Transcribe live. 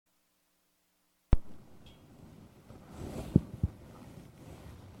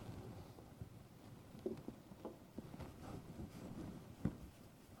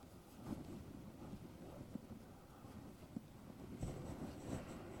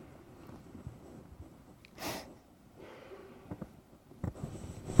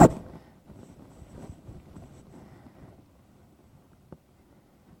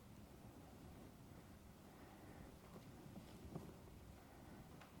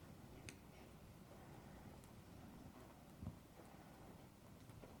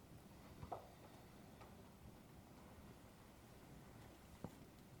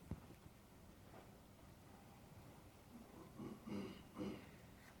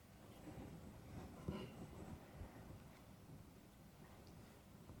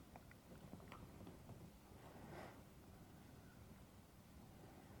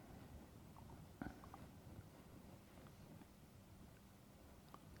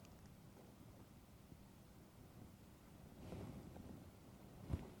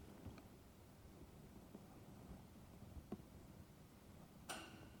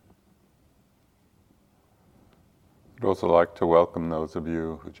I'd also like to welcome those of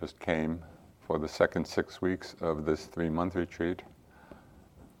you who just came for the second 6 weeks of this 3-month retreat.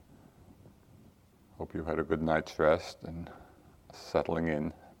 Hope you had a good night's rest and settling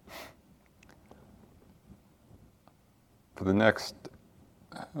in. For the next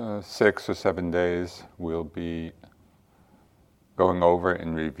 6 or 7 days, we'll be going over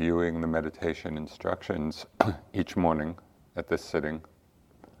and reviewing the meditation instructions each morning at this sitting.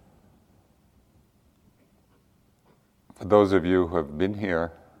 For those of you who have been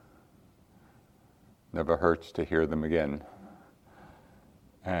here, never hurts to hear them again.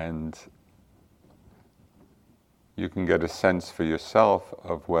 And you can get a sense for yourself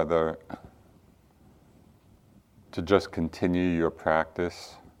of whether to just continue your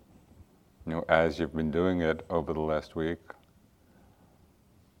practice, as you've been doing it over the last week,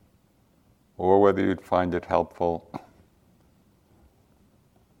 or whether you'd find it helpful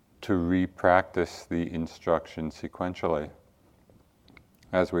to re-practice the instructions sequentially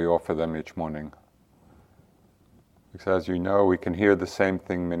as we offer them each morning. Because as you know, we can hear the same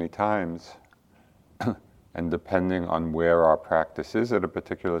thing many times, and depending on where our practice is at a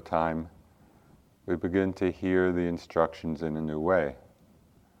particular time, we begin to hear the instructions in a new way.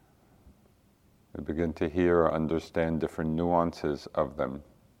 We begin to hear or understand different nuances of them.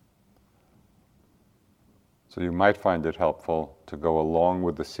 So you might find it helpful to go along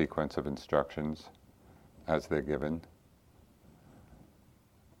with the sequence of instructions as they're given.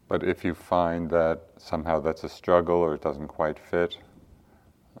 But if you find that somehow that's a struggle or it doesn't quite fit,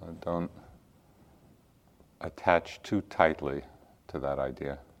 don't attach too tightly to that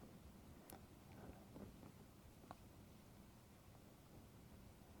idea.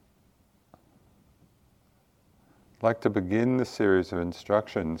 I'd like to begin the series of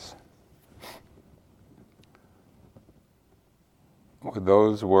instructions with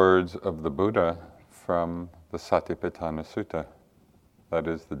those words of the Buddha from the Satipatthana Sutta. That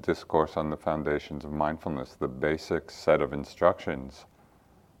is the discourse on the foundations of mindfulness, the basic set of instructions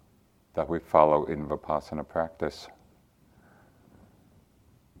that we follow in Vipassana practice.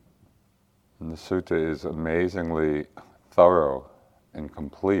 And the sutta is amazingly thorough and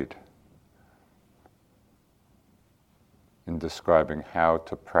complete in describing how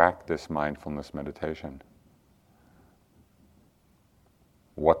to practice mindfulness meditation,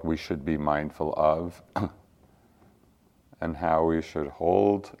 what we should be mindful of, and how we should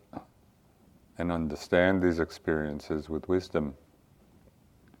hold and understand these experiences with wisdom.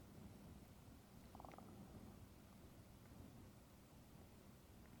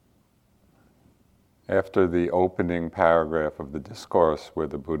 After the opening paragraph of the discourse where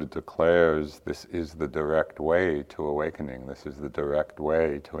the Buddha declares this is the direct way to awakening, this is the direct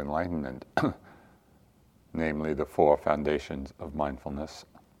way to enlightenment, namely the 4 foundations of mindfulness,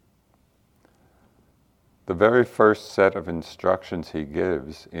 the very first set of instructions he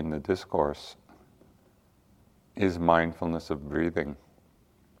gives in the discourse is mindfulness of breathing.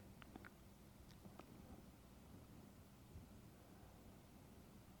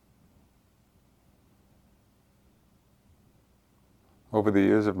 Over the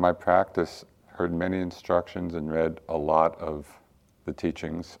years of my practice, heard many instructions and read a lot of the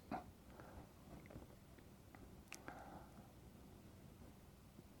teachings.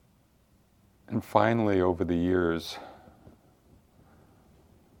 And finally, over the years,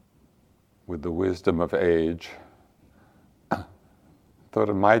 with the wisdom of age, thought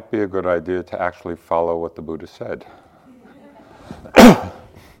it might be a good idea to actually follow what the Buddha said.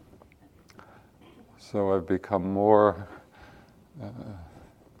 So I've become more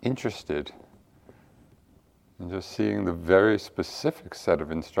interested in just seeing the very specific set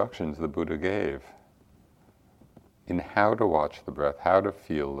of instructions the Buddha gave in how to watch the breath, how to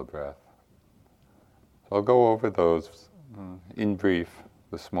feel the breath. So I'll go over those in brief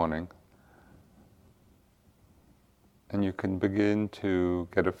this morning, and you can begin to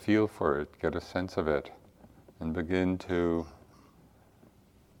get a feel for it, get a sense of it, and begin to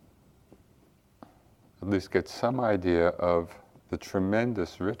at least get some idea of the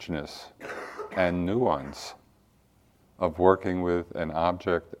tremendous richness and nuance of working with an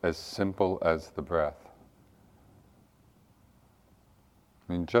object as simple as the breath.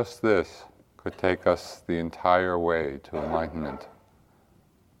 I mean, just this could take us the entire way to enlightenment.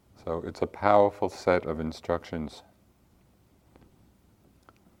 So it's a powerful set of instructions.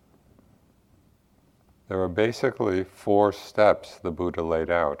 There are basically 4 steps the Buddha laid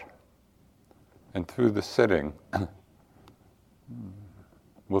out. And through the sitting,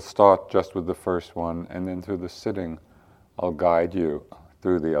 we'll start just with the first one, and then through the sitting, I'll guide you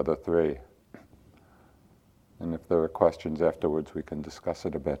through the other 3. And if there are questions afterwards, we can discuss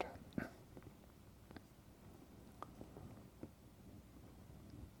it a bit.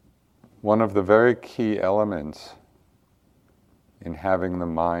 One of the very key elements in having the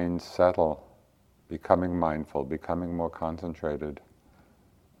mind settle, becoming mindful, becoming more concentrated,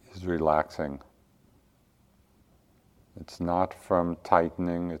 is relaxing. It's not from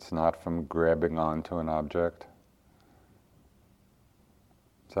tightening, it's not from grabbing onto an object.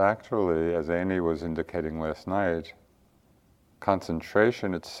 It's actually, as Amy was indicating last night,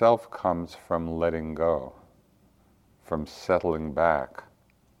 concentration itself comes from letting go, from settling back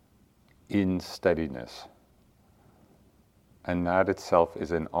in steadiness. And that itself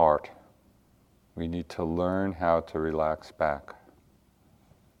is an art. We need to learn how to relax back.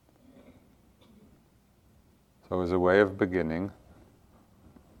 So as a way of beginning,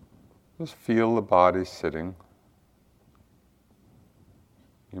 just feel the body sitting.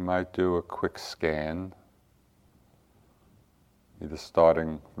 You might do a quick scan, either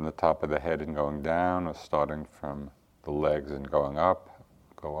starting from the top of the head and going down, or starting from the legs and going up,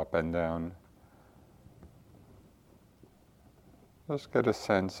 go up and down. Just get a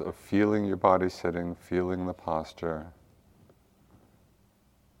sense of feeling your body sitting, feeling the posture,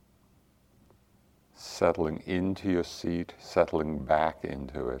 settling into your seat, settling back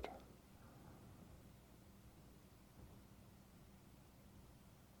into it.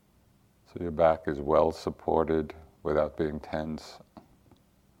 So your back is well supported without being tense.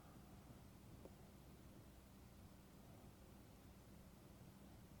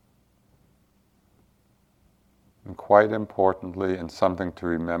 And quite importantly, and something to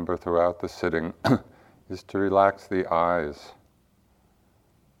remember throughout the sitting, is to relax the eyes.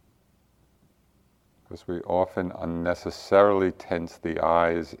 Because we often unnecessarily tense the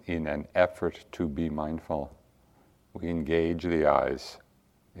eyes in an effort to be mindful. We engage the eyes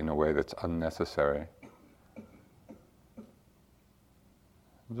in a way that's unnecessary.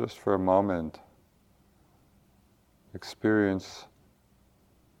 Just for a moment, experience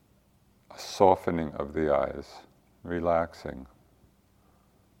a softening of the eyes, relaxing.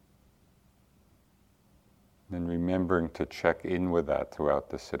 And remembering to check in with that throughout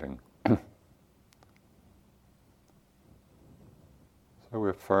the sitting. So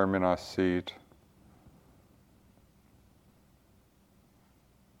we're firm in our seat.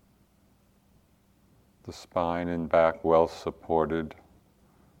 The spine and back well supported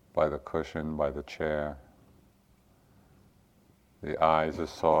by the cushion, by the chair. The eyes are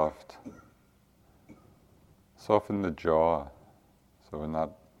soft. Soften the jaw so we're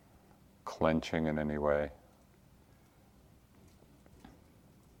not clenching in any way.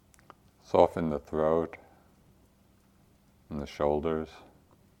 Soften the throat and the shoulders.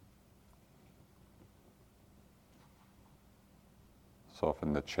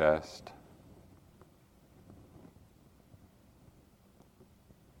 Soften the chest.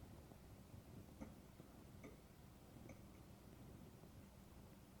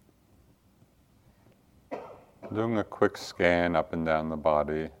 Doing a quick scan up and down the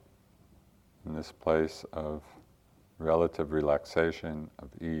body in this place of relative relaxation, of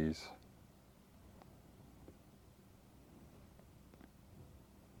ease.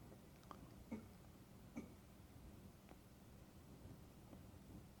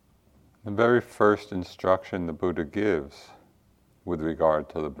 The very first instruction the Buddha gives with regard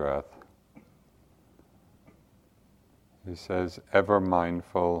to the breath, he says, ever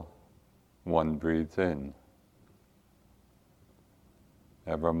mindful, one breathes in.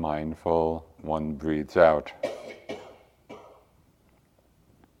 Ever mindful, one breathes out.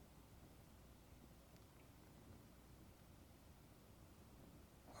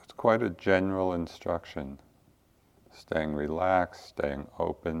 It's quite a general instruction. Staying relaxed, staying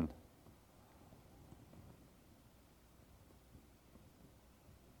open.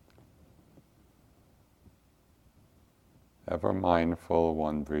 Ever mindful,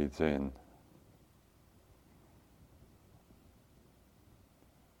 one breathes in.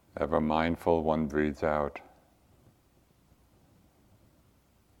 Ever mindful, one breathes out.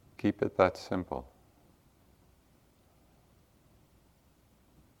 Keep it that simple.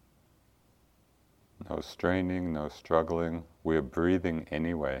 No straining, no struggling. We're breathing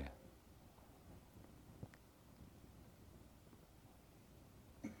anyway.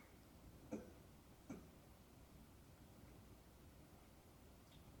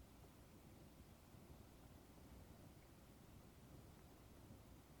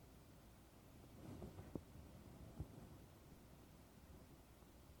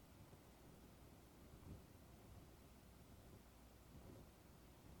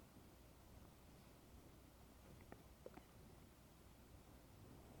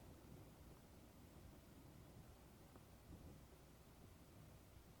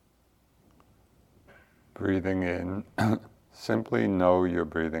 Breathing in, simply know you're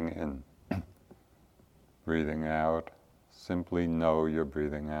breathing in. breathing out, simply know you're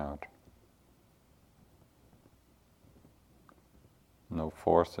breathing out. No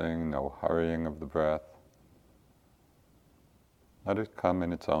forcing, no hurrying of the breath. Let it come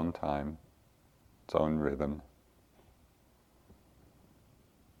in its own time, its own rhythm.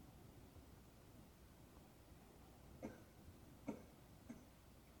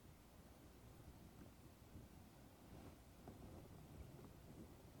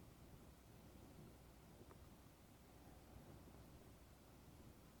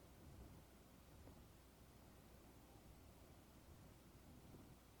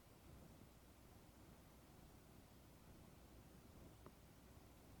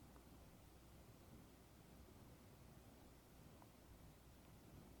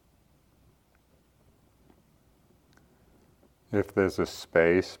 If there's a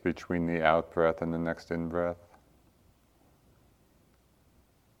space between the out-breath and the next in-breath,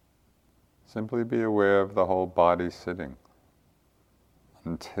 simply be aware of the whole body sitting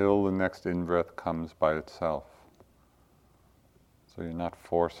until the next in-breath comes by itself. So you're not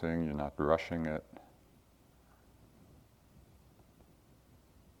forcing, you're not rushing it.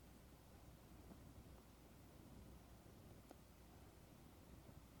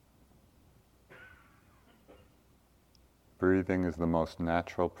 Breathing is the most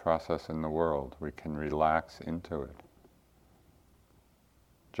natural process in the world. We can relax into it,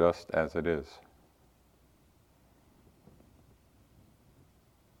 just as it is.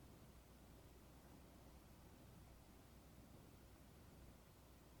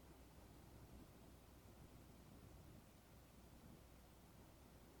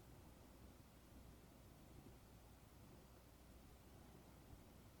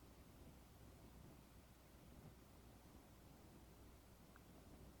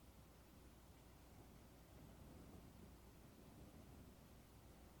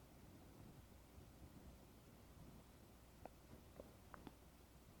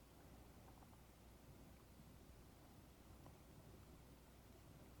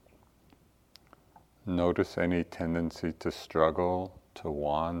 Notice any tendency to struggle, to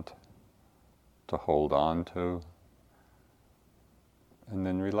want, to hold on to, and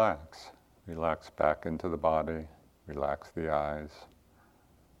then relax. Relax back into the body, relax the eyes.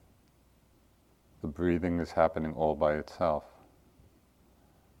 The breathing is happening all by itself.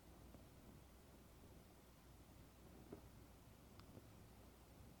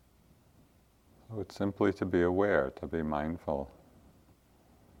 So it's simply to be aware, to be mindful.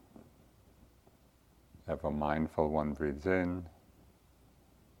 Ever mindful one breathes in,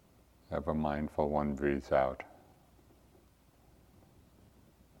 ever mindful one breathes out.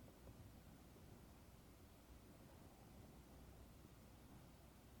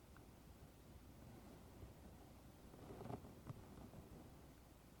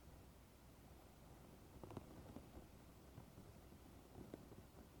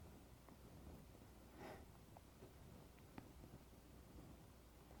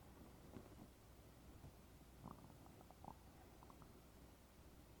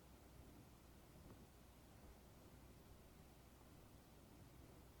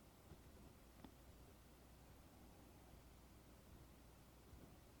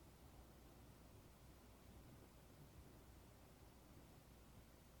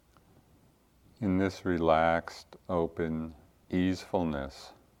 In this relaxed, open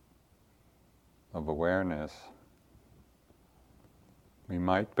easefulness of awareness, we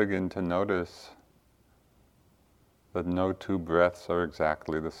might begin to notice that no two breaths are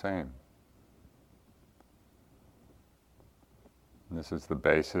exactly the same. And this is the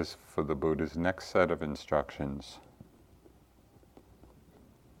basis for the Buddha's next set of instructions.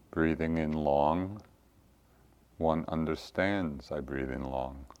 Breathing in long, one understands I breathe in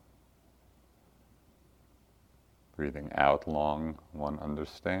long. Breathing out long, one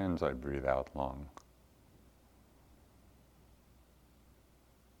understands I breathe out long.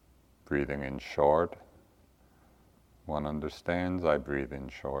 Breathing in short, one understands I breathe in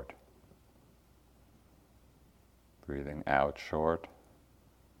short. Breathing out short,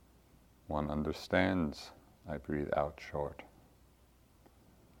 one understands I breathe out short.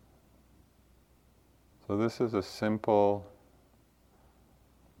 So this is a simple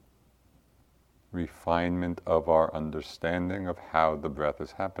refinement of our understanding of how the breath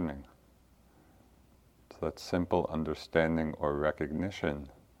is happening. So that simple understanding or recognition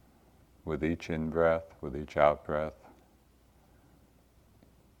with each in-breath, with each out-breath.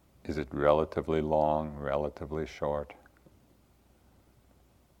 Is it relatively long, relatively short?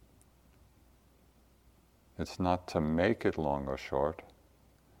 It's not to make it long or short.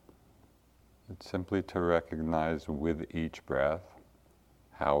 It's simply to recognize with each breath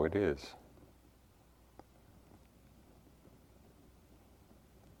how it is.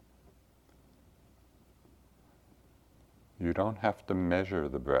 You don't have to measure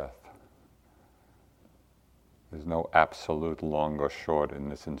the breath. There's no absolute long or short in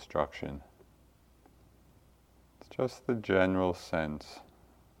this instruction. It's just the general sense.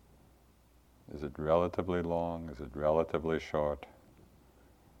 Is it relatively long? Is it relatively short?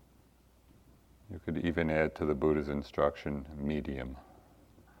 You could even add to the Buddha's instruction, medium.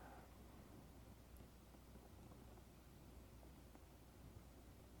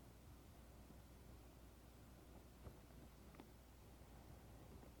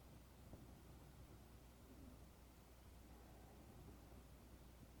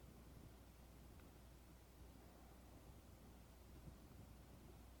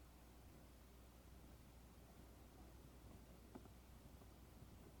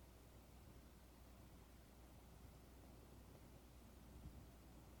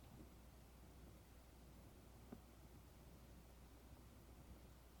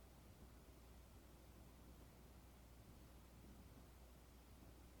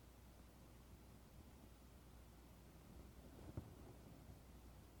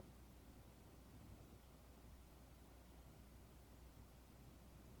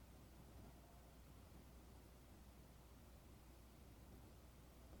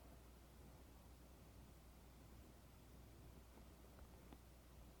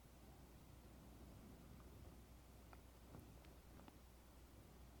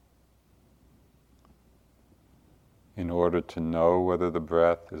 In order to know whether the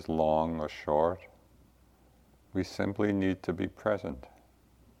breath is long or short, we simply need to be present.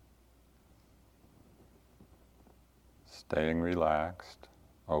 Staying relaxed,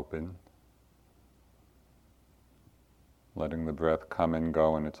 open, letting the breath come and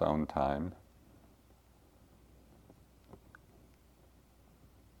go in its own time.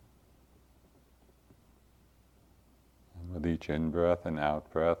 And with each in-breath and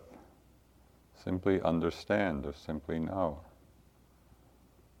out-breath, simply understand or simply know.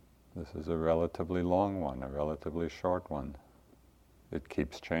 This is a relatively long one, a relatively short one. It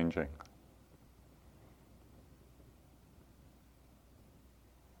keeps changing.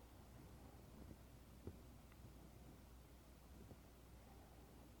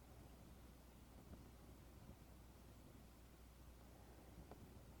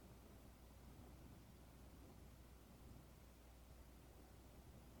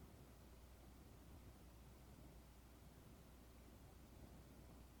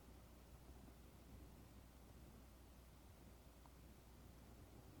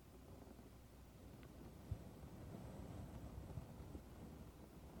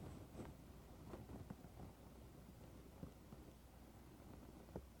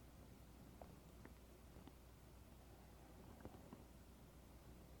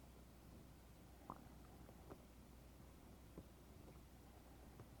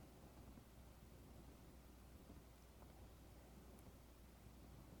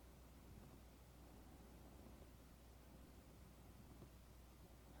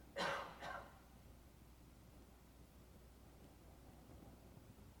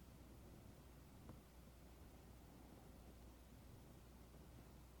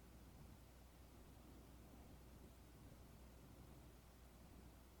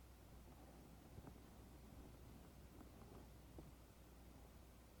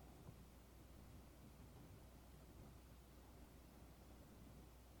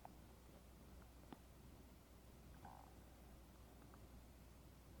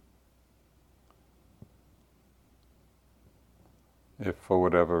 If for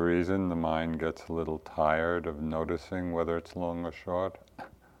whatever reason the mind gets a little tired of noticing whether it's long or short,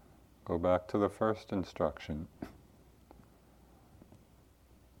 go back to the first instruction.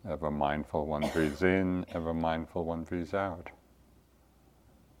 Ever mindful one breathes in, ever mindful one breathes out.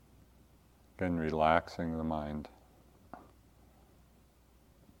 Again, relaxing the mind,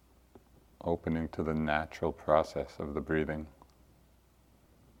 opening to the natural process of the breathing.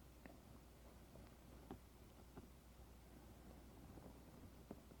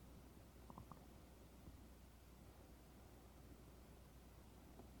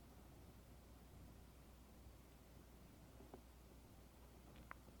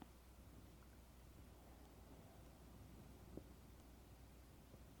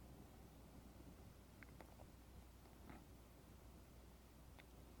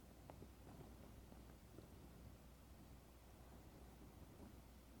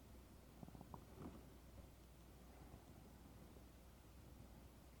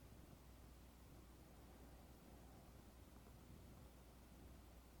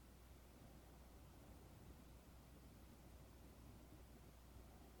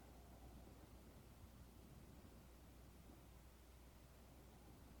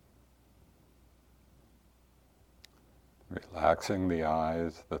 Relaxing the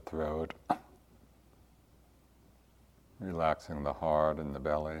eyes, the throat, relaxing the heart and the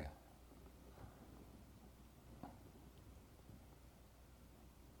belly.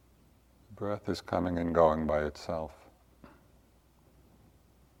 Breath is coming and going by itself.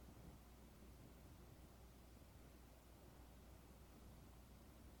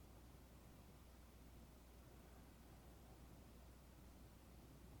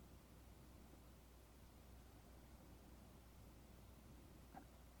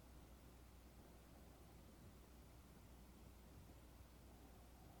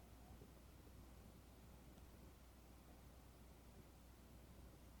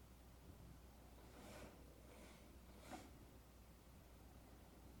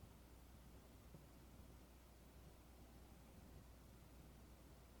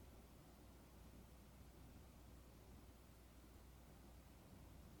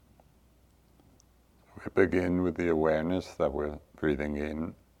 We begin with the awareness that we're breathing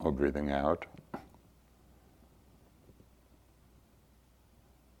in or breathing out.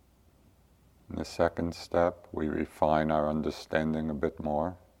 In the second step, we refine our understanding a bit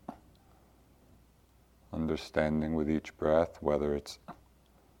more. Understanding with each breath, whether it's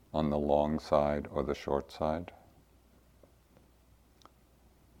on the long side or the short side.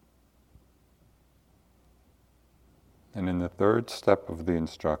 And in the third step of the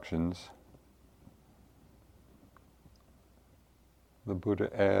instructions, the Buddha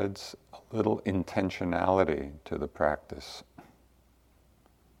adds a little intentionality to the practice.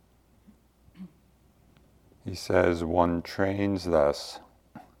 He says, one trains thus,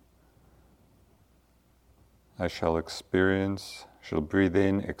 I shall breathe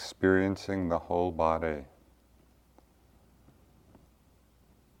in, experiencing the whole body.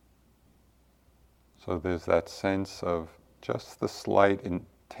 So there's that sense of just the slight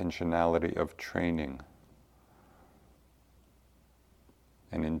intentionality of training.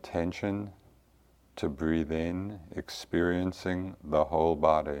 An intention to breathe in, experiencing the whole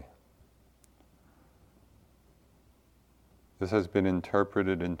body. This has been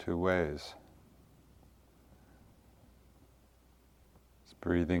interpreted in two ways. It's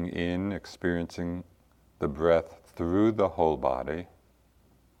breathing in, experiencing the breath through the whole body.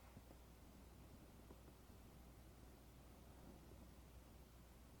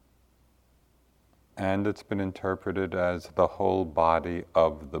 And it's been interpreted as the whole body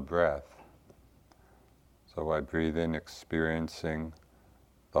of the breath. So I breathe in, experiencing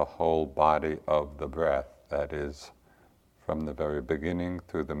the whole body of the breath. That is, from the very beginning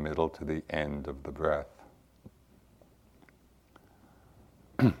through the middle to the end of the breath.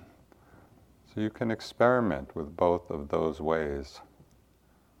 So you can experiment with both of those ways.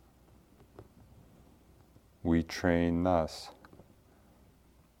 We train thus.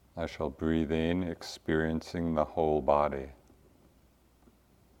 I shall breathe in, experiencing the whole body.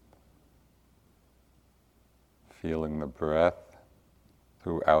 Feeling the breath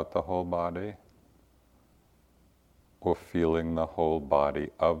throughout the whole body, or feeling the whole body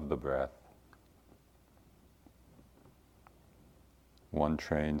of the breath. One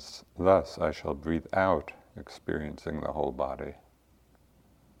trains thus, I shall breathe out, experiencing the whole body.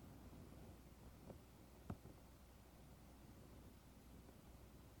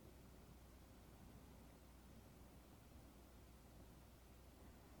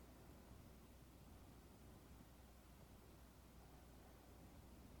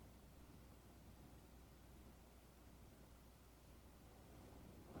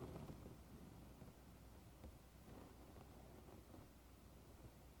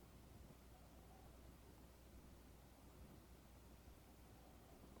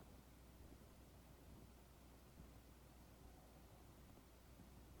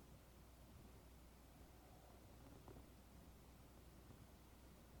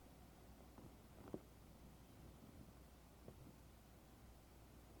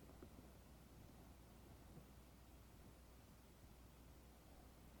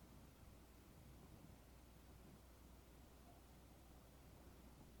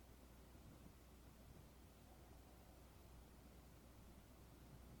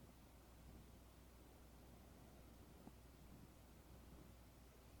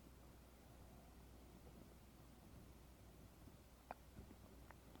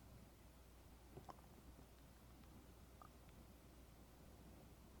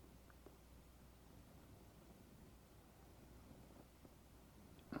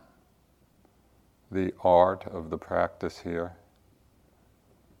 The art of the practice here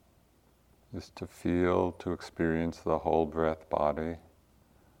is to feel, to experience the whole breath body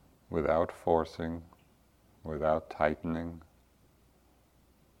without forcing, without tightening.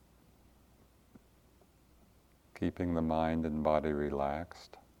 keeping the mind and body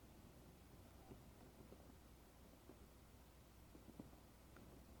relaxed.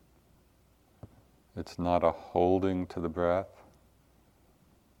 It's not a holding to the breath,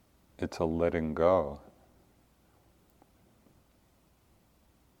 it's a letting go.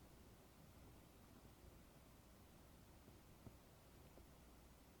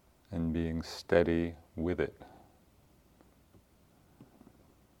 And being steady with it.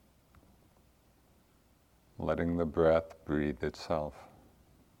 Letting the breath breathe itself.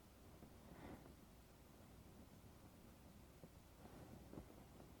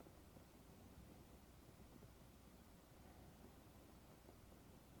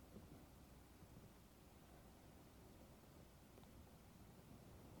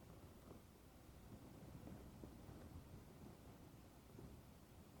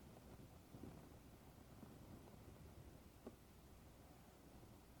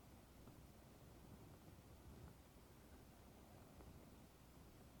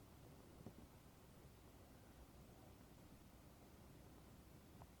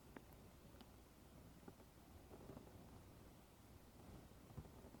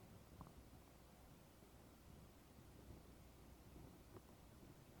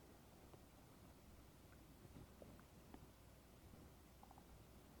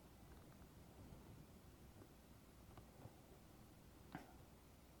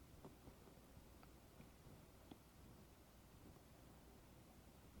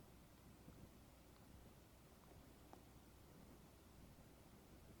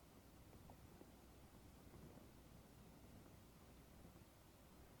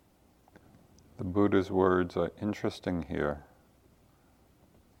 The Buddha's words are interesting here.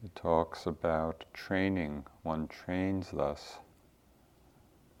 He talks about training. One trains thus.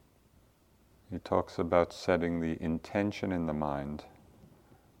 He talks about setting the intention in the mind.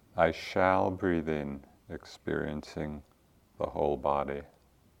 I shall breathe in, experiencing the whole body.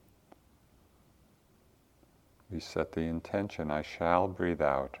 We set the intention, I shall breathe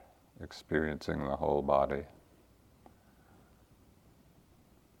out, experiencing the whole body.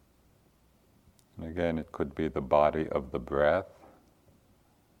 And again, it could be the body of the breath,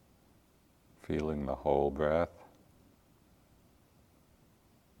 feeling the whole breath.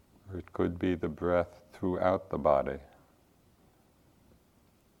 Or it could be the breath throughout the body.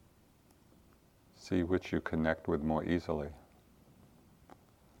 See which you connect with more easily.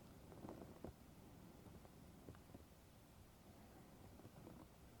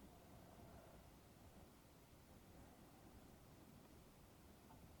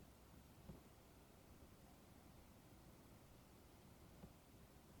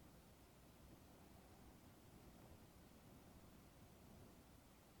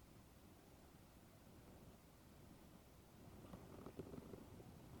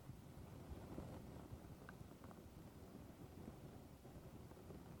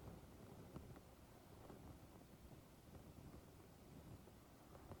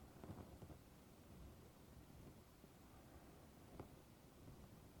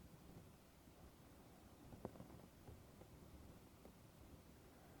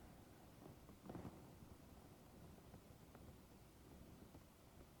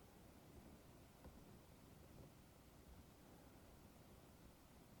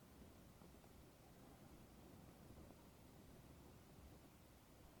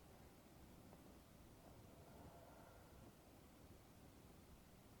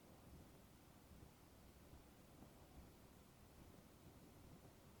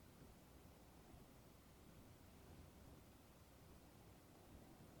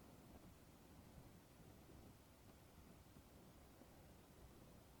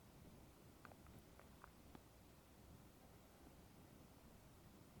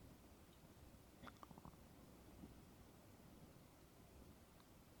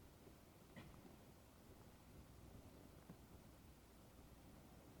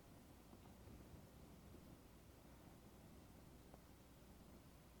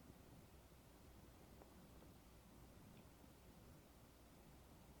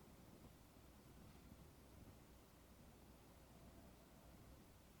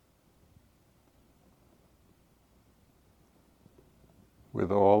 With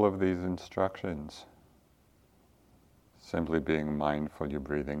all of these instructions, simply being mindful you're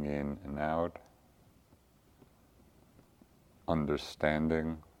breathing in and out,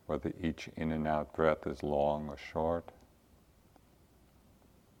 understanding whether each in and out breath is long or short,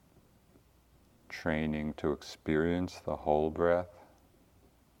 training to experience the whole breath,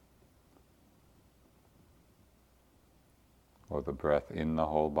 or the breath in the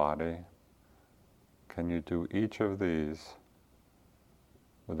whole body. Can you do each of these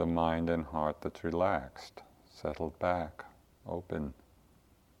with a mind and heart that's relaxed, settled back, open.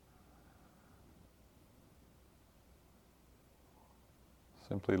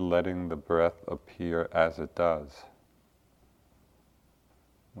 Simply letting the breath appear as it does,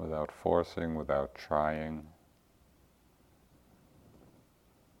 without forcing, without trying.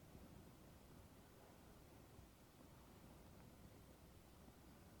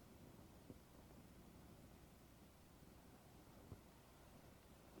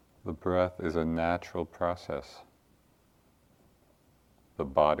 The breath is a natural process. The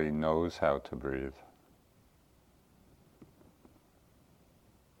body knows how to breathe.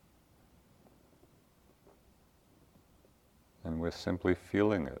 And we're simply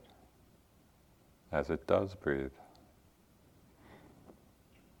feeling it as it does breathe.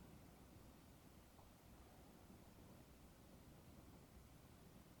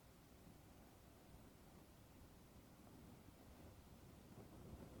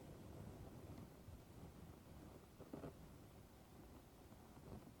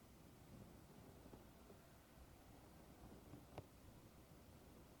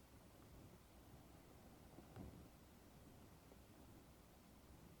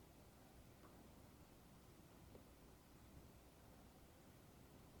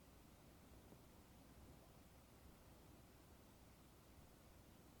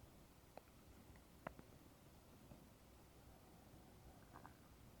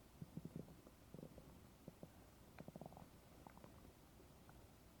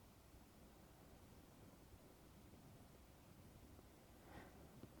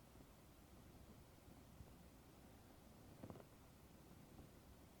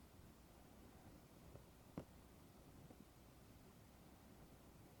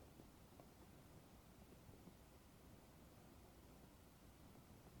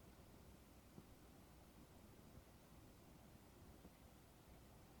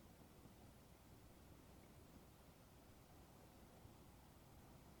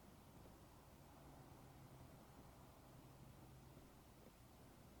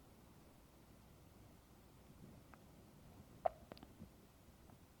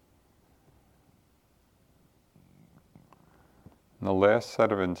 In the last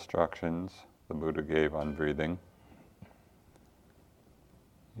set of instructions the Buddha gave on breathing,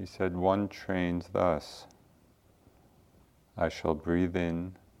 he said, one trains thus: I shall breathe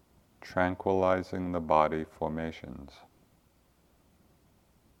in, tranquilizing the body formations.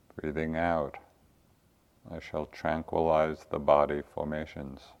 Breathing out, I shall tranquilize the body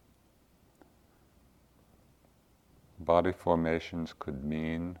formations. Body formations could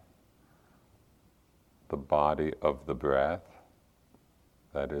mean the body of the breath.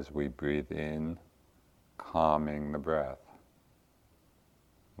 That is, we breathe in, calming the breath.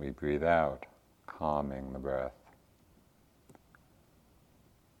 We breathe out, calming the breath.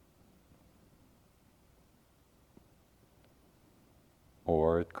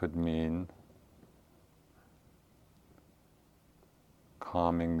 Or it could mean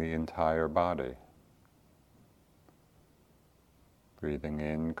calming the entire body. Breathing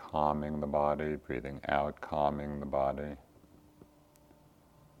in, calming the body. Breathing out, calming the body.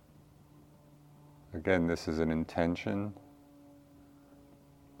 Again, this is an intention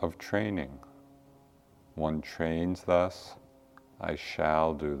of training. One trains thus, I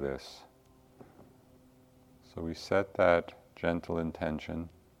shall do this. So we set that gentle intention.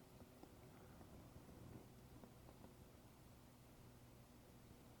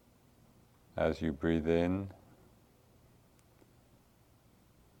 As you breathe in,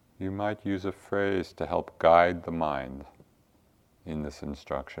 you might use a phrase to help guide the mind in this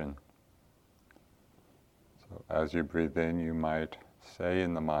instruction. So as you breathe in, you might say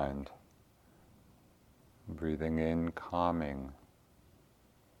in the mind, breathing in, calming.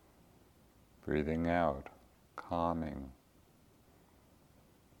 Breathing out, calming.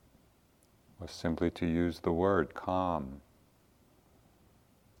 Or simply to use the word calm.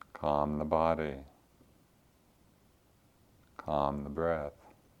 Calm the body. Calm the breath.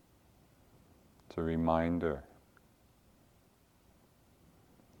 It's a reminder.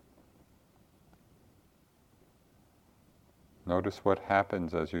 Notice what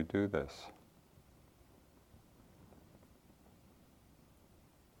happens as you do this.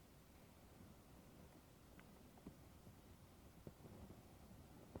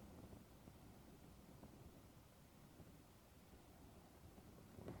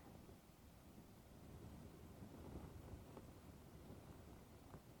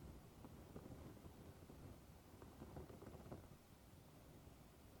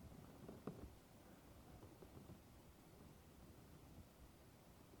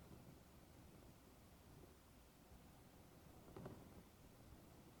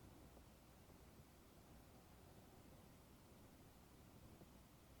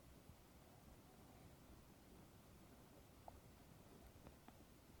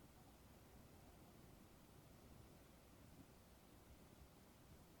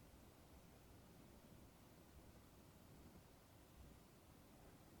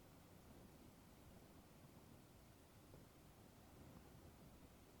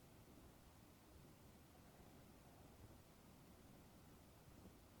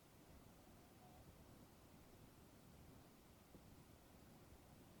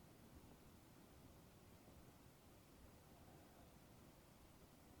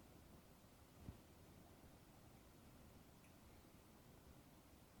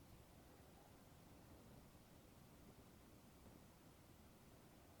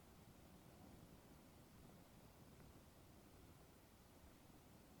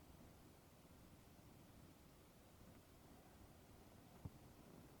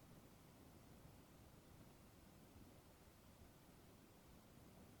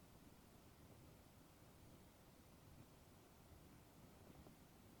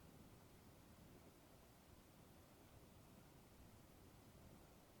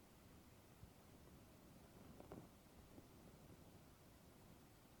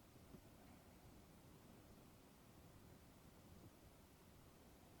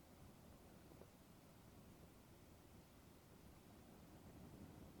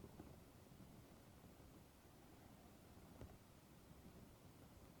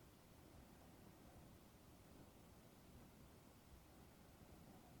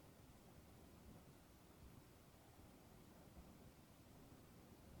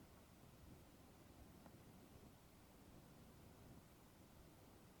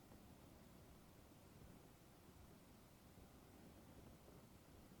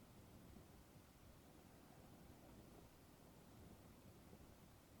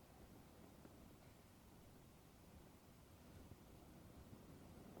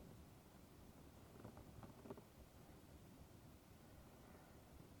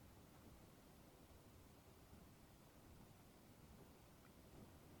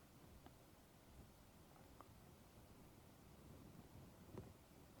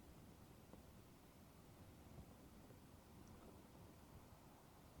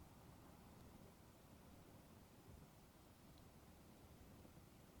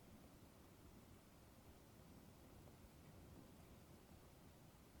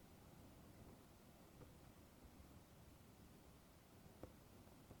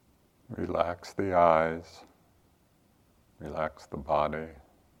 Relax the eyes, relax the body.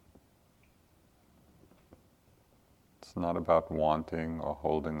 It's not about wanting or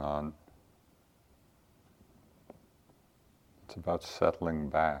holding on. It's about settling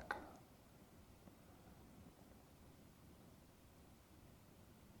back.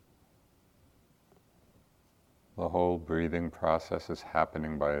 The whole breathing process is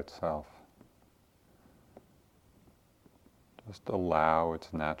happening by itself. Just allow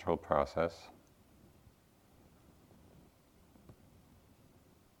its natural process.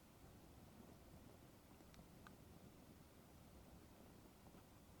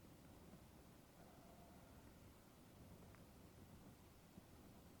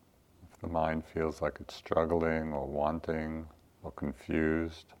 If the mind feels like it's struggling or wanting or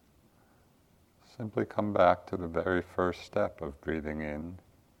confused, simply come back to the very first step of breathing in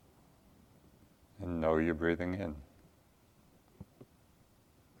and know you're breathing in.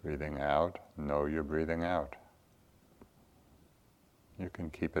 Breathing out, know you're breathing out. You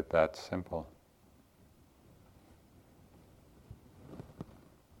can keep it that simple.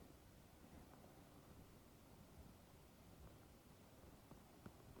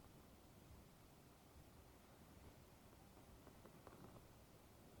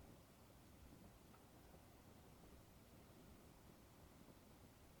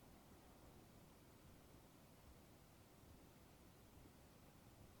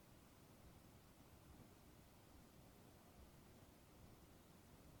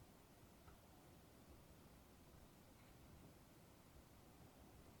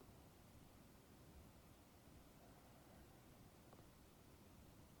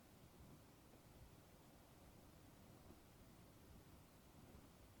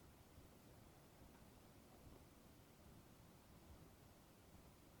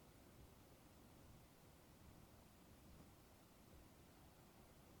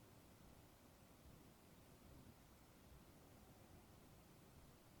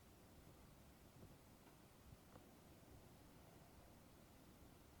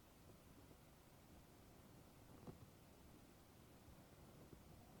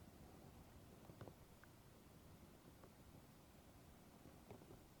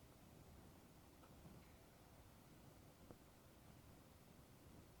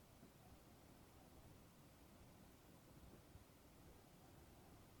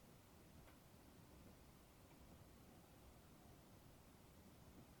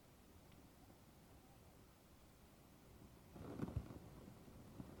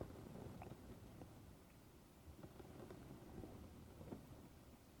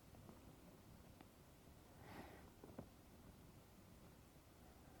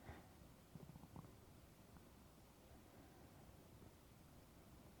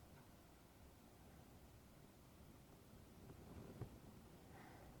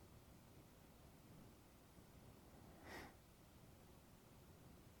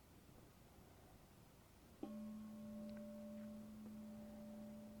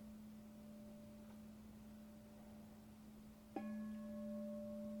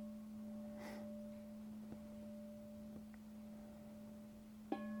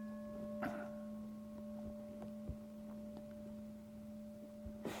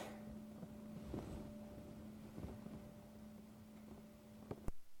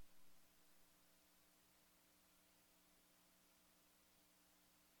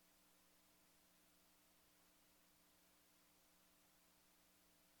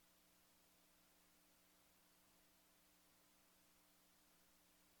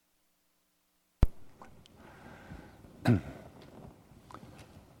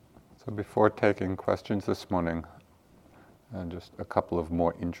 So before taking questions this morning, just a couple of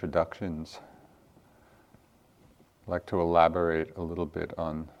more introductions. I'd like to elaborate a little bit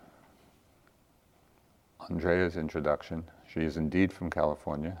on Andrea's introduction. She is indeed from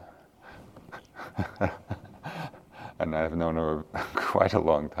California. And I've known her quite a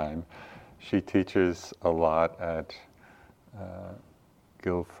long time. She teaches a lot at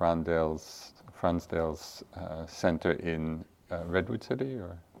Gil Fronsdale's center in Redwood City,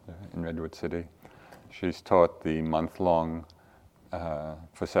 in Redwood City. She's taught the month-long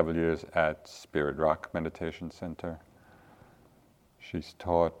for several years at Spirit Rock Meditation Center. She's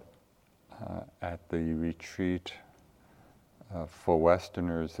taught at the retreat for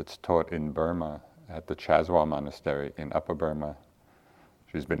Westerners that's taught in Burma at the Chaswa Monastery in Upper Burma.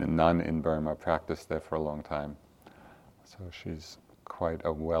 She's been a nun in Burma, practiced there for a long time. So she's quite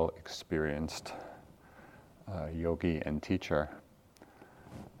a well-experienced yogi and teacher.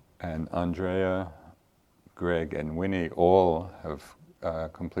 And Andrea, Greg, and Winnie all have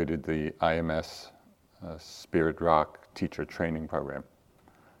completed the IMS Spirit Rock teacher training program.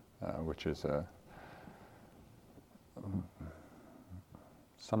 which is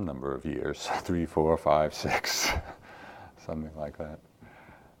some number of years, 3, 4, 5, 6, something like that.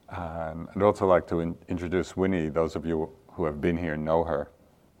 I'd also like to introduce Winnie. Those of you who have been here know her.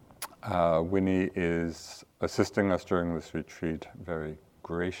 Winnie is assisting us during this retreat very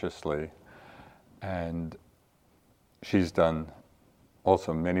graciously, and she's done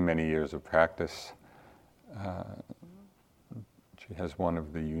also many, many years of practice. She has one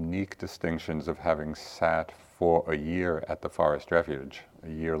of the unique distinctions of having sat for a year at the Forest Refuge, a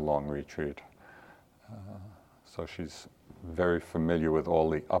year-long retreat. So she's very familiar with all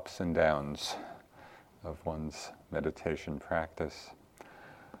the ups and downs of one's meditation practice.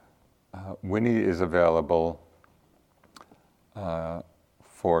 Winnie is available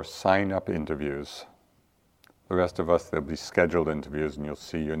for sign-up interviews. The rest of us, there'll be scheduled interviews, and you'll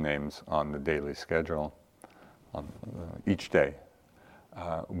see your names on the daily schedule on each day.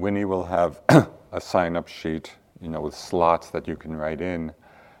 Winnie will have a sign-up sheet, with slots that you can write in.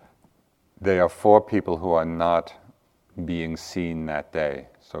 They are for people who are not being seen that day.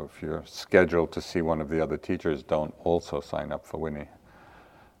 So if you're scheduled to see one of the other teachers, don't also sign up for Winnie.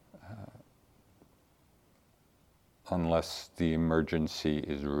 Unless the emergency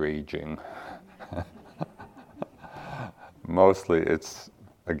is raging. Mostly it's,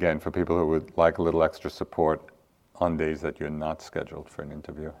 again, for people who would like a little extra support on days that you're not scheduled for an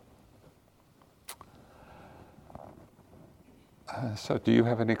interview. So do you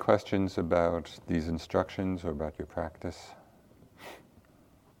have any questions about these instructions or about your practice?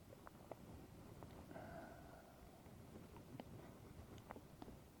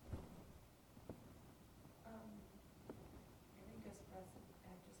 I think as for us,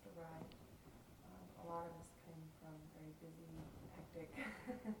 I've just arrived. A lot of us came from very busy, hectic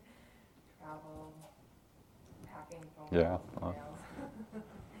travel, packing, phone Yeah. calls, emails.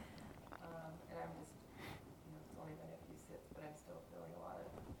 And I'm just, it's only been a few sits, but I'm still feeling a lot of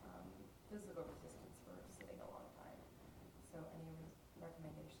physical resistance for sitting a long time. So any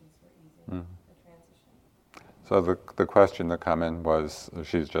recommendations for easing the transition? So the question, the comment was,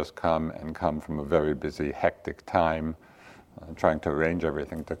 she's just come from a very busy, hectic time, trying to arrange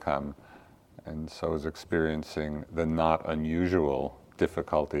everything to come, and so is experiencing the not unusual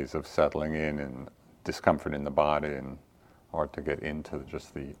difficulties of settling in and discomfort in the body, and or to get into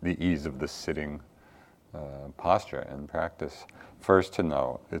just the ease of the sitting posture and practice. First, to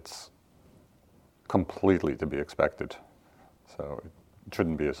know it's completely to be expected, so it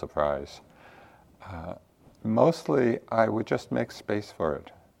shouldn't be a surprise. Mostly, I would just make space for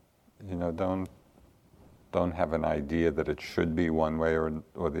it. Don't have an idea that it should be one way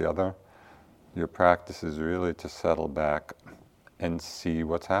or the other. Your practice is really to settle back and see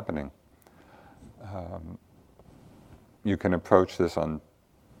what's happening. You can approach this on,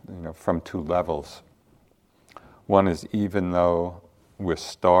 from two levels. One is, even though we're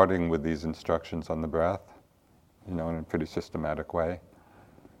starting with these instructions on the breath, in a pretty systematic way,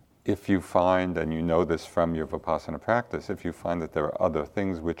 if you find, and you know this from your Vipassana practice, if you find that there are other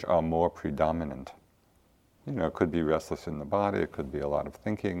things which are more predominant, it could be restless in the body, it could be a lot of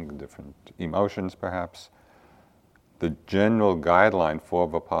thinking, different emotions perhaps. The general guideline for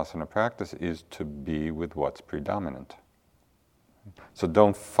Vipassana practice is to be with what's predominant. So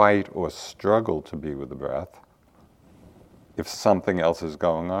don't fight or struggle to be with the breath. If something else is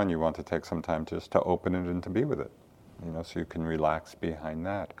going on, you want to take some time just to open it and to be with it, so you can relax behind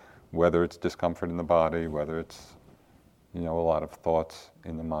that. Whether it's discomfort in the body, whether it's, a lot of thoughts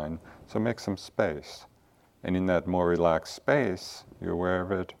in the mind. So make some space. And in that more relaxed space, you're aware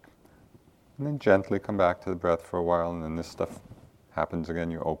of it. And then gently come back to the breath for a while, and then this stuff happens again,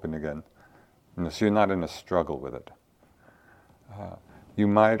 you open again. So you're not in a struggle with it. You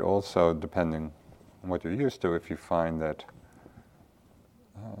might also, depending on what you're used to, if you find that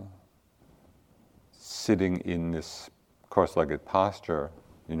sitting in this cross-legged posture,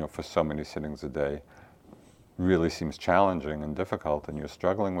 for so many sittings a day, really seems challenging and difficult, and you're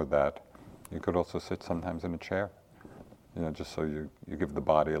struggling with that, you could also sit sometimes in a chair, just so you give the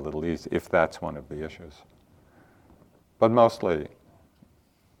body a little ease, if that's one of the issues. But mostly,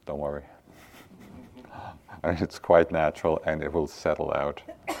 don't worry. It's quite natural, and it will settle out,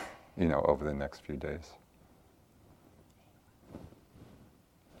 over the next few days.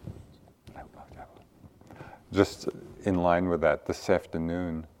 Just in line with that, this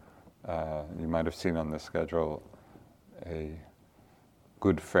afternoon, you might have seen on the schedule a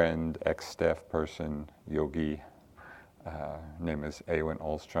good friend, ex-staff person, yogi, name is Eowyn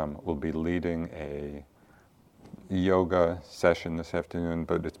Ahlstrom, will be leading a yoga session this afternoon,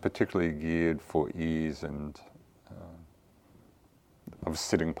 but it's particularly geared for ease and of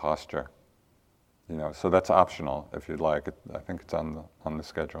sitting posture. So that's optional if you'd like. I think it's on the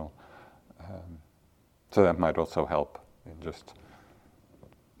schedule. So that might also help in just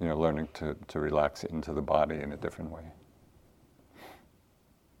learning to relax into the body in a different way.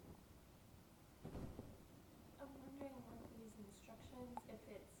 I'm wondering with these instructions if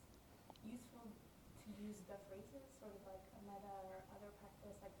it's useful to use the phrases, sort of like a metta or other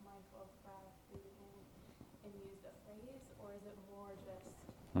practice like mindful breath, breathing in, and use the phrase, or is it more just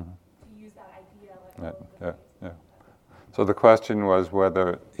to use that idea, like all of the phrases? So the question was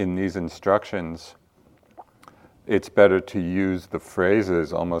whether in these instructions it's better to use the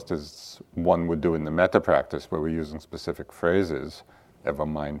phrases almost as one would do in the metta practice, where we're using specific phrases, ever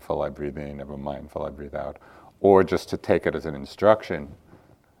mindful I breathe in, ever mindful I breathe out, or just to take it as an instruction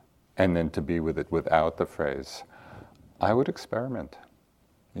and then to be with it without the phrase. I would experiment.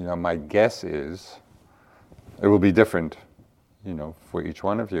 My guess is it will be different, for each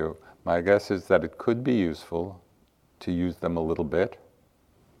one of you. My guess is that it could be useful to use them a little bit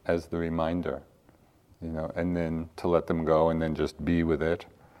as the reminder, and then to let them go and then just be with it.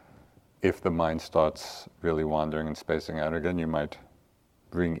 If the mind starts really wandering and spacing out again, you might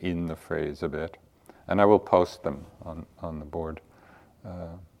bring in the phrase a bit. And I will post them on the board.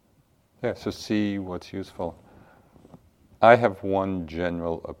 So see what's useful. I have one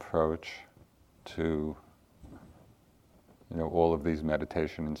general approach to all of these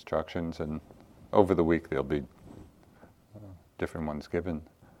meditation instructions, and over the week there'll be different ones given.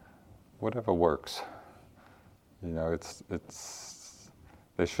 Whatever works. They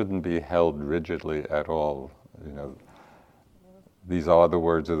shouldn't be held rigidly at all. These are the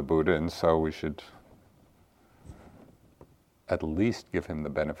words of the Buddha, and so we should at least give him the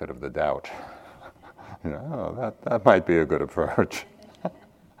benefit of the doubt. That might be a good approach.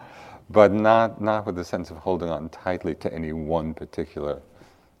 But not with the sense of holding on tightly to any one particular,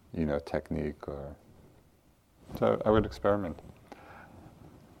 technique or. So I would experiment.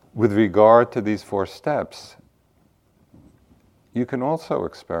 With regard to these 4 steps, you can also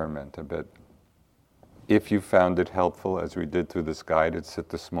experiment a bit. If you found it helpful, as we did through this guided sit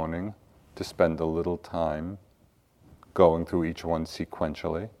this morning, to spend a little time going through each one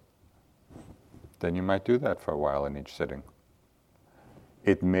sequentially, then you might do that for a while in each sitting.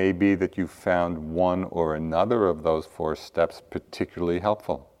 It may be that you found one or another of those 4 steps particularly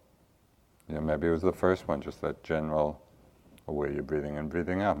helpful. Maybe it was the first one, just that general where you're breathing in,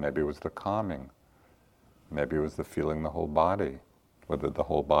 breathing out. Maybe it was the calming. Maybe it was the feeling the whole body, whether the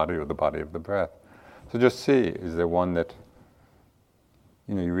whole body or the body of the breath. So just see, is there one that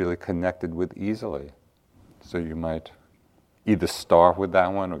you really connected with easily? So you might either start with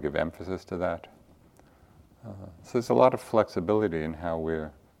that one or give emphasis to that. So there's a lot of flexibility in how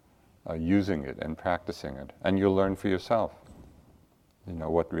we're using it and practicing it. And you'll learn for yourself,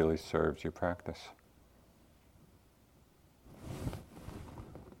 what really serves your practice.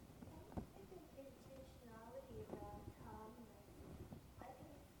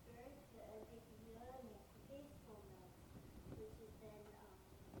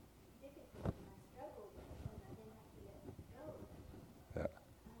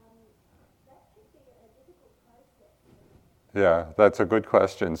 Yeah, that's a good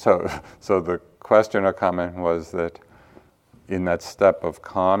question. So the question or comment was that in that step of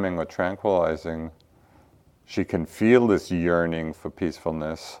calming or tranquilizing, she can feel this yearning for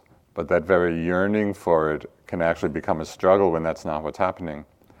peacefulness, but that very yearning for it can actually become a struggle when that's not what's happening.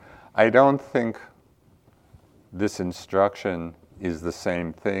 I don't think this instruction is the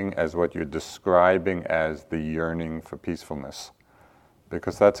same thing as what you're describing as the yearning for peacefulness,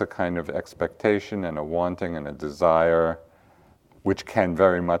 because that's a kind of expectation and a wanting and a desire which can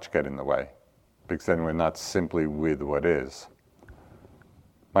very much get in the way, because then we're not simply with what is.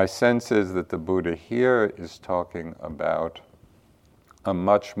 My sense is that the Buddha here is talking about a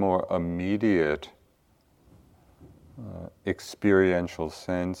much more immediate experiential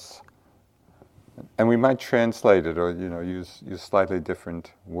sense, and we might translate it or use slightly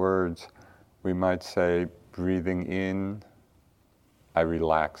different words. We might say, breathing in, I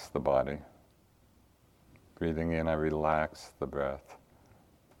relax the body. Breathing in, I relax the breath.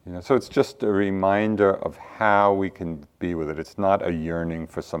 So it's just a reminder of how we can be with it. It's not a yearning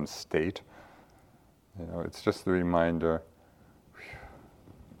for some state. It's just the reminder,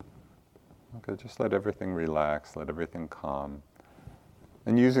 okay, just let everything relax, let everything calm.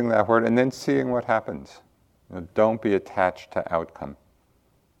 And using that word, and then seeing what happens. Don't be attached to outcome.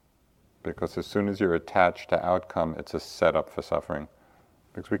 Because as soon as you're attached to outcome, it's a setup for suffering.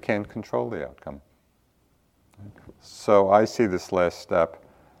 Because we can't control the outcome. So I see this last step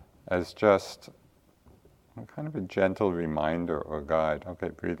as just kind of a gentle reminder or guide. Okay,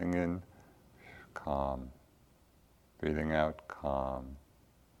 breathing in, calm. Breathing out, calm.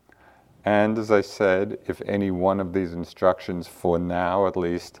 And as I said, if any one of these instructions, for now at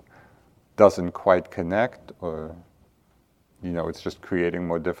least, doesn't quite connect, or it's just creating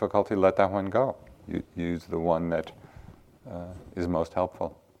more difficulty, let that one go. Use the one that is most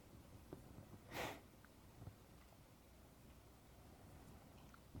helpful.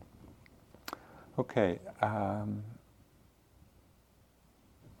 Okay.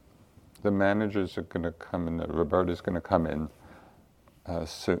 The managers are going to come in. Roberta's going to come in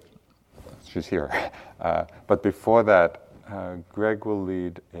soon. She's here. But before that, Greg will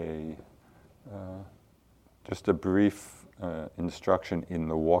lead just a brief instruction in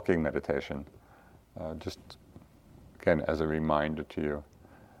the walking meditation, just again as a reminder to you.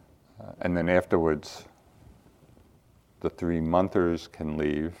 And then afterwards, the 3 monthers can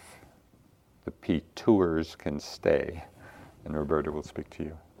leave, the P2ers can stay, and Roberta will speak to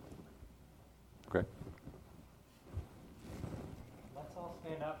you. Great. Let's all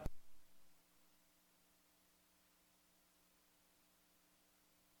stand up.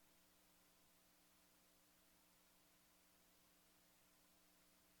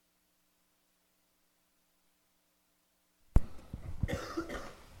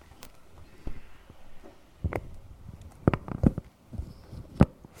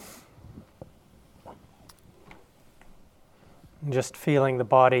 Just feeling the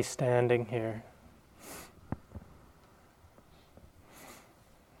body standing here.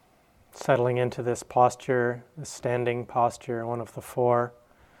 Settling into this posture, this standing posture, one of the 4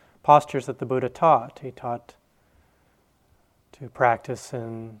 postures that the Buddha taught. He taught to practice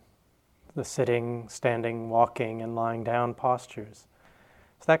in the sitting, standing, walking, and lying down postures.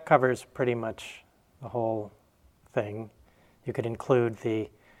 So that covers pretty much the whole thing. You could include the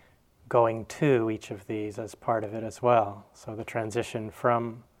going to each of these as part of it as well. So the transition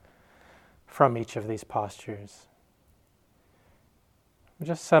from each of these postures. We're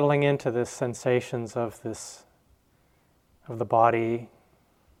just settling into the sensations of the body,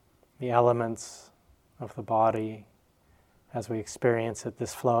 the elements of the body as we experience it,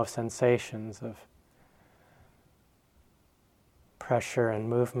 this flow of sensations of pressure and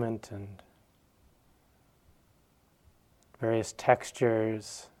movement and various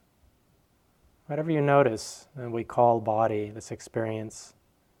textures. Whatever you notice, and we call body, this experience.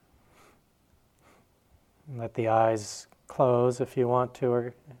 And let the eyes close if you want to, or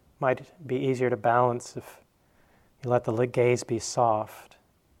it might be easier to balance if you let the gaze be soft.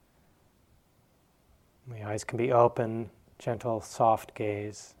 The eyes can be open, gentle, soft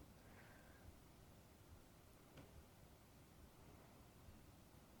gaze.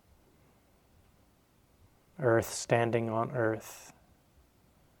 Earth standing on earth,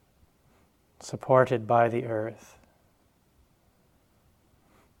 supported by the earth.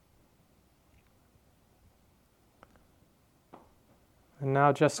 And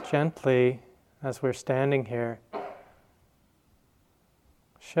now just gently, as we're standing here,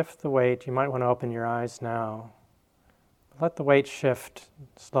 shift the weight. You might want to open your eyes now. Let the weight shift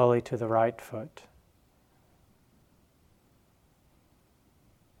slowly to the right foot.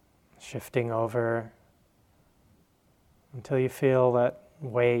 Shifting over until you feel that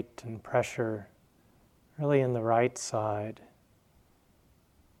weight and pressure really in the right side.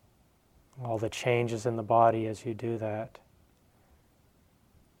 All the changes in the body as you do that.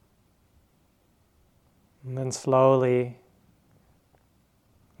 And then slowly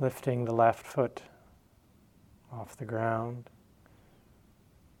lifting the left foot off the ground,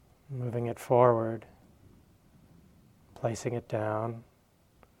 moving it forward, placing it down,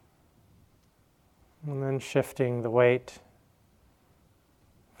 and then shifting the weight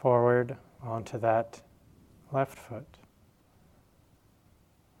forward onto that left foot.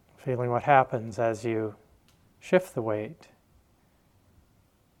 Feeling what happens as you shift the weight.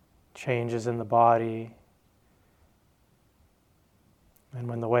 Changes in the body. And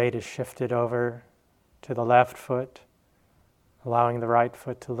when the weight is shifted over to the left foot, allowing the right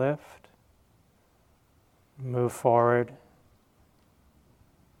foot to lift, move forward,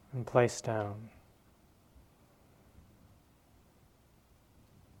 and place down.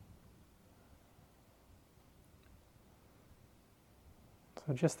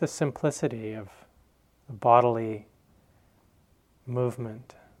 So just the simplicity of the bodily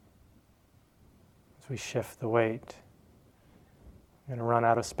movement as we shift the weight. I'm going to run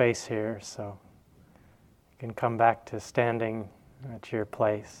out of space here, so you can come back to standing at your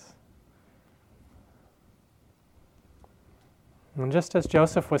place. And just as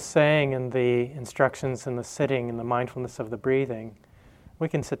Joseph was saying in the instructions in the sitting, in the mindfulness of the breathing, we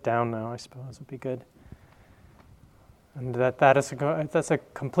can sit down now, I suppose would be good. And that's a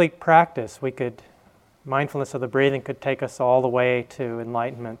complete practice. Mindfulness of the breathing could take us all the way to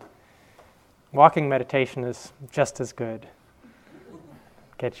enlightenment. Walking meditation is just as good.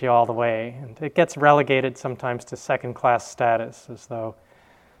 Gets you all the way. And it gets relegated sometimes to second-class status, as though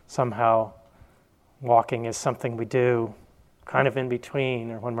somehow walking is something we do kind of in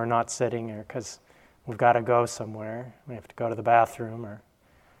between, or when we're not sitting, or because we've got to go somewhere. We have to go to the bathroom or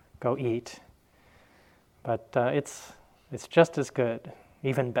go eat. But it's just as good,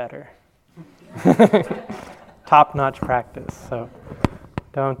 even better. Top-notch practice. So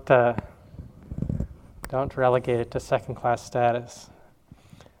don't relegate it to second-class status.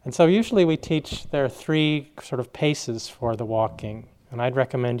 And so usually we teach there are 3 sort of paces for the walking, and I'd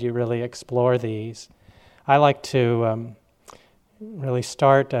recommend you really explore these. I like to really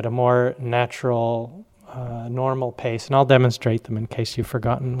start at a more natural, normal pace, and I'll demonstrate them in case you've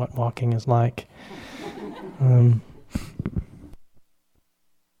forgotten what walking is like.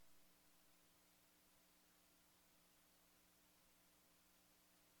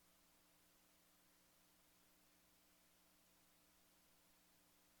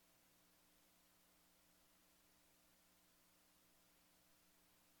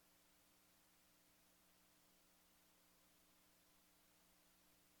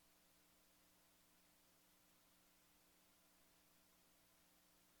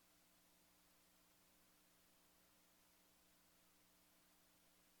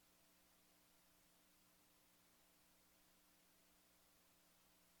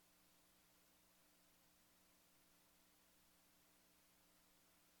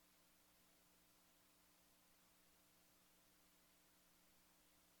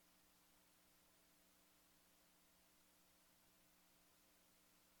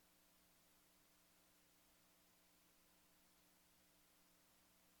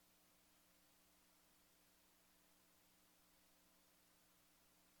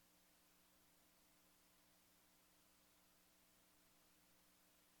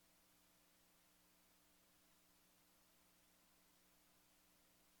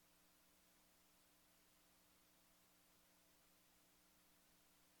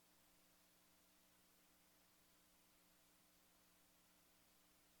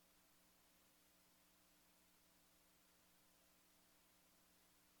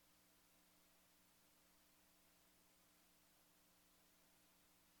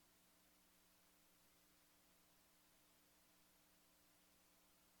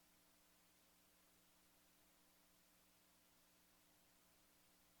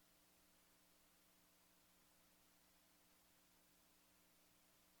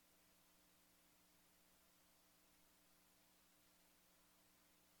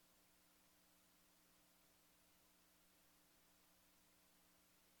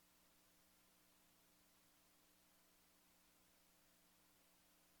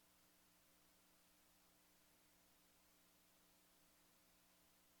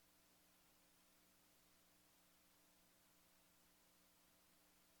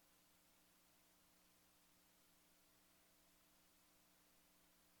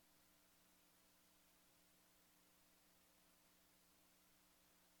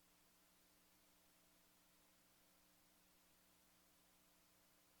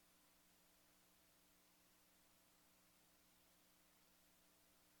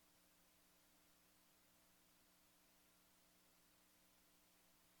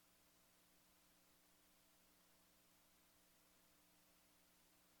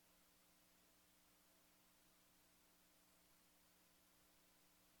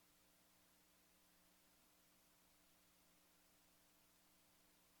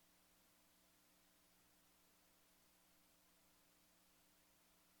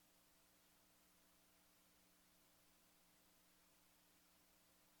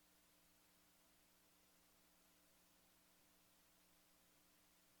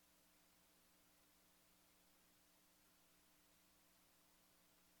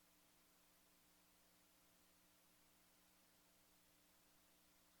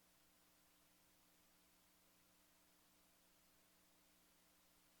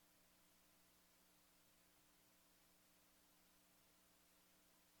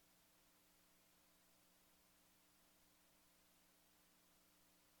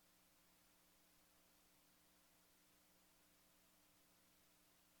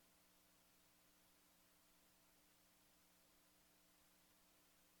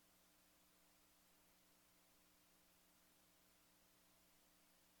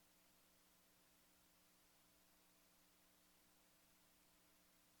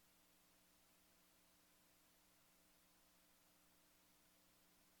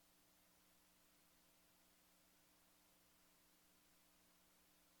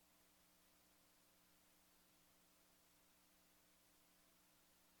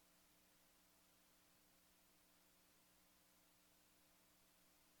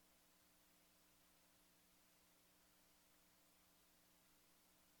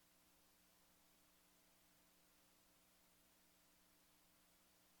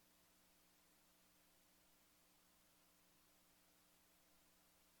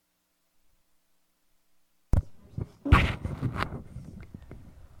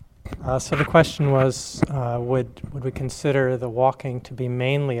 So the question was, would we consider the walking to be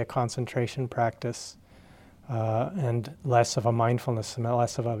mainly a concentration practice and less of a mindfulness, and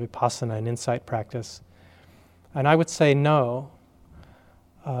less of a vipassana and insight practice? And I would say no.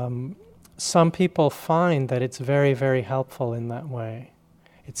 Some people find that it's very, very helpful in that way.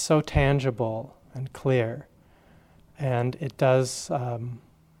 It's so tangible and clear, and it does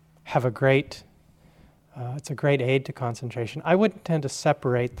have a great it's a great aid to concentration. I wouldn't tend to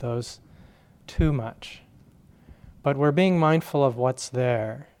separate those too much, but we're being mindful of what's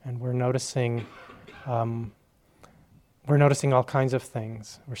there, and we're noticing all kinds of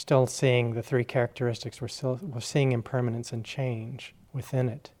things. We're still seeing the three characteristics. We're seeing impermanence and change within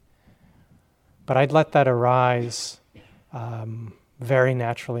it. But I'd let that arise very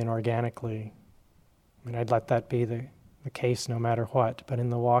naturally and organically. I mean, I'd let that be the case no matter what. But in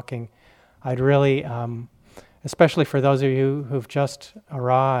the walking, I'd really, especially for those of you who've just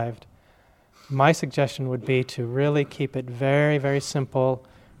arrived, my suggestion would be to really keep it very, very simple,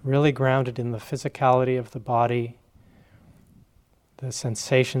 really grounded in the physicality of the body, the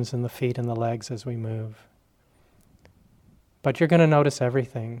sensations in the feet and the legs as we move. But you're going to notice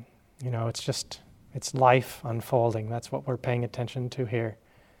everything. It's life unfolding. That's what we're paying attention to here.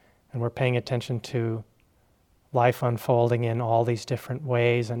 And we're paying attention to life unfolding in all these different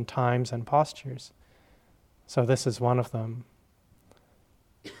ways and times and postures. So this is one of them.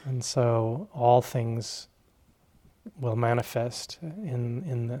 And so all things will manifest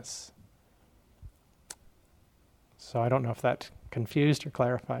in this. So I don't know if that confused or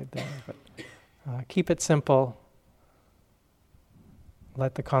clarified there, but keep it simple.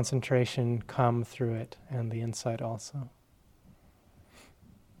 Let the concentration come through it and the insight also.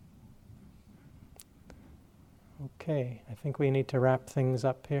 Okay, I think we need to wrap things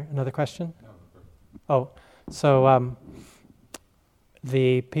up here. Another question? Oh, so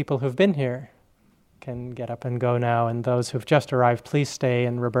the people who've been here can get up and go now, and those who've just arrived, please stay,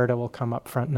 and Roberta will come up front now.